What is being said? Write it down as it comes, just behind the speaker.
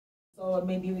or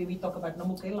maybe we talk about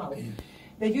Namukailau,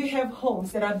 that you have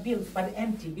homes that are built but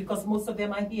empty because most of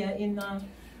them are here in the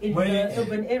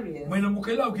urban areas. May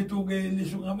Namukailau kito ngay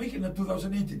lisong amay kina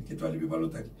 2018 kito alibi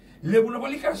balotag. Lebu na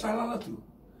balika sa lalatu.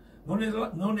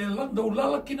 Non elan daw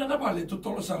lalaki na nabale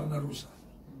tutolo sa na rusa.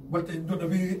 Balte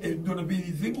ndo na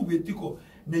biri zingu betiko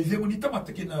ne zemu ni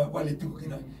tamata kina bale tiko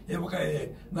kina. E baka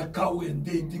na kau en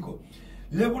de tiko.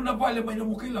 Lebu na bale may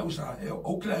Namukailau sa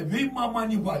o kla vi mama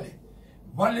ni bale.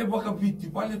 Bale baka piti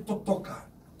bale totoka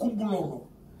kumbulolo.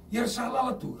 Yer sa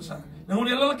lalatu sa. Nang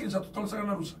lalaki sa tutolo sa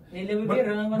na rusa.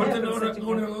 Balte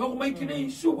na may kina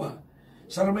isuba.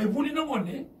 Sara may buli na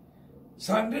ngone.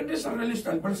 Sa andende sa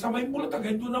realistal, para sa may mula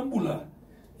tagay doon ang mula,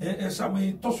 sa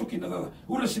may tosukin na dala.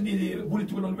 Una sinili, bulit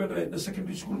ko ng na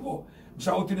secondary school ko,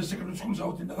 sa outin na secondary school, sa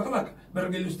outin na nakalaka, meron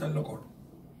ngayon realistal na kor.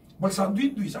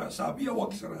 Malsanduin-duin, sabi,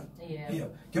 awak sara.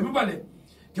 Kaya mabali,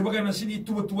 kaya baga na sini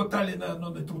tuwa tali na,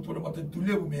 tuwa na matan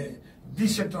tulew, may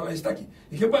decentralized taki.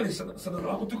 Kaya bali, sa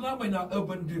nalako ito nga may na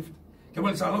urban drift. Kaya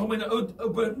bali, sa alako may na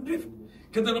urban drift.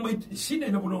 Kaya na may sinay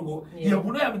na bunongo, iya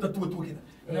bunay amin na tuwa-tuwa kina.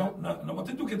 Na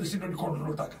matitu kita sino ni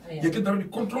kontrol taka. Ya kita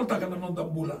ni kontrol taka na non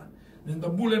dambula.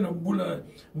 Dambula na bula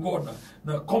ngona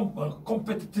na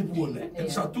competitive bula.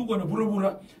 Kan satu ko na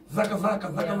bura zaka.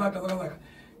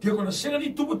 Kaya ko na sina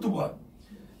ni tuba.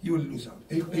 You will lose out.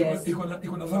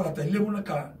 Iko na zalata lemu na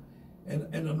ka. And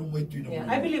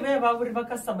I believe I have already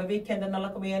kasama weekend na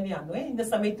la kumayan yan. Hindi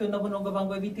sa may tuna bunong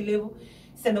gabango ibitilevo.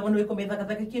 Senda bunong ikomeda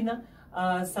katakakina.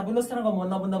 Sabuno sana mo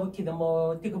nabu kida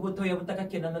mo tigubuto ya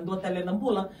butaka kina nando tale ng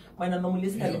bula may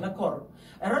nanomulis tale na kor.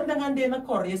 Ronda ngande na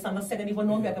kor yesa na sega ni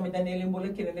bono kami Daniel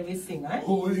mbula kina na wising ay.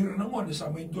 Oh, iro na ngone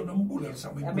sa may do ng bula sa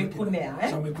may kunya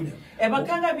sa may kunya.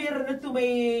 Baka nga bir na tu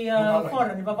may kor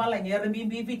ni babala ni ran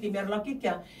bibiti mer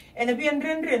lakikya. Na bien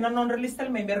ren na non realistal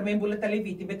may mer may bula tale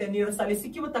viti beten ni sali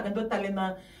siki butaka do tale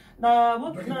na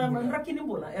rakini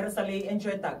bula era sali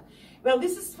enjoy tag. Well,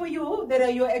 this is for you that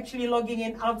you're actually logging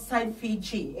in outside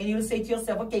Fiji. And you'll say to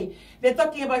yourself, okay, they're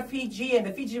talking about Fiji and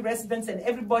the Fiji residents and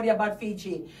everybody about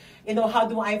Fiji. You know, how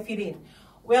do I fit in?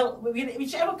 Well,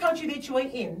 whichever country that you are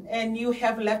in and you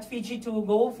have left Fiji to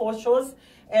go for shows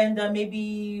and maybe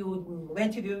you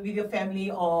went with your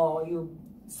family or you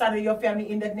started your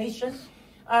family in that nation,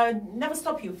 never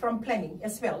stop you from planning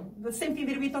as well. The same thing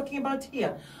that we're talking about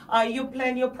here. You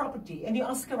plan your property and you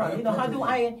ask around, you know, how do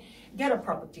I get a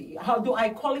property? How do I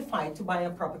qualify to buy a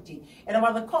property? And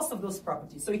about the cost of those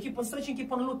properties. So you keep on searching, keep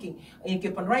on looking, and you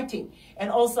keep on writing. And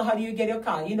also, how do you get your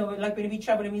car? You know, like when we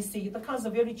travel and we see the cars are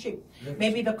very cheap.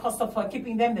 Maybe the cost of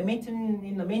keeping them, the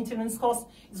maintenance cost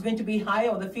is going to be high,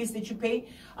 or the fees that you pay.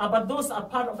 But those are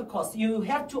part of the cost. You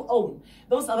have to own.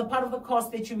 Those are the part of the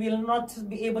cost that you will not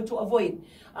be able to avoid.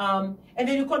 And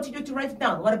then you continue to write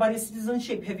down. What about your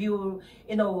citizenship? Have you,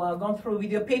 gone through with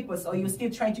your papers, or you're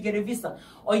still trying to get a visa,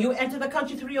 or you enter the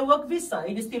country through your work visa,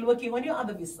 and you're still working on your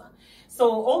other visa? So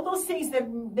all those things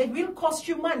that will cost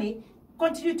you money,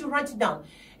 continue to write it down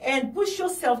and push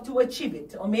yourself to achieve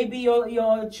it. Or maybe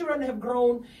your children have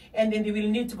grown and then they will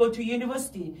need to go to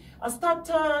university. Start,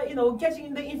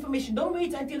 getting the information. Don't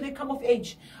wait until they come of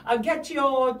age. Get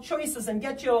your choices and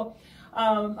get your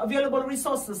available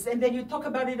resources, and then you talk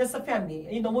about it as a family.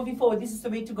 Moving forward, this is the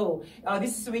way to go.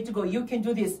 This is the way to go. You can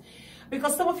do this.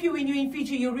 Because some of you, when you're in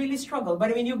Fiji, you really struggle.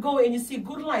 But when you go and you see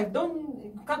good life,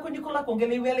 don't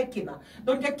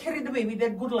get carried away with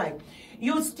that good life.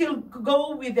 You still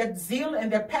go with that zeal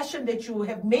and that passion that you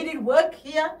have made it work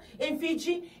here in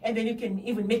Fiji, and then you can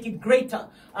even make it greater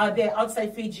there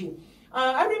outside Fiji.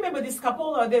 I remember this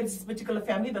couple, there's this particular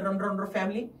family, the Rondro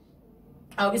family.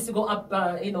 I used to go up,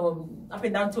 up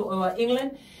and down to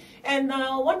England. And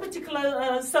one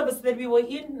particular service that we were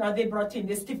in, they brought in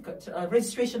the certificate,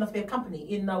 registration of their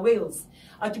company in Wales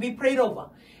to be prayed over.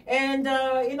 And,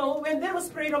 when they was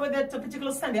prayed over that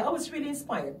particular Sunday, I was really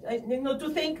inspired, to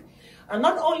think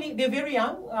not only they're very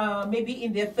young, maybe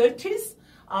in their 30s,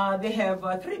 they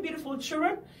have 3 beautiful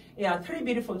children. Yeah, 3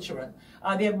 beautiful children.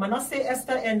 They have Manasseh,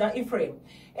 Esther, and Ephraim.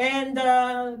 And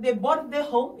they bought their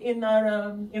home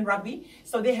in Rugby.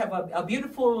 So they have a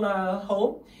beautiful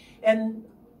home. And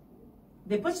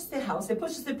they purchased their house, they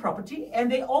purchased their property,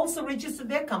 and they also registered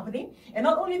their company. And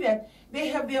not only that, they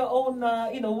have their own,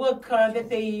 work that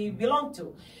they belong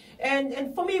to.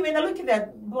 And for me, when I look at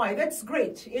that, boy, that's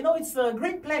great. It's a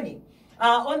great planning.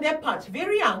 On their part,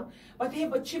 very young, but they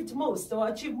have achieved most or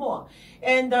achieved more.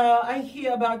 And I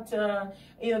hear about,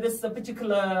 this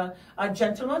particular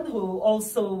gentleman who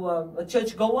also a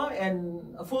churchgoer and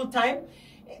full-time,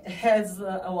 has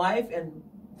a wife and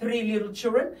 3 little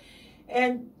children.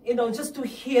 And, just to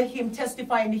hear him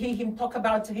testify and hear him talk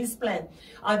about his plan,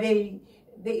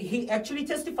 he actually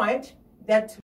testified that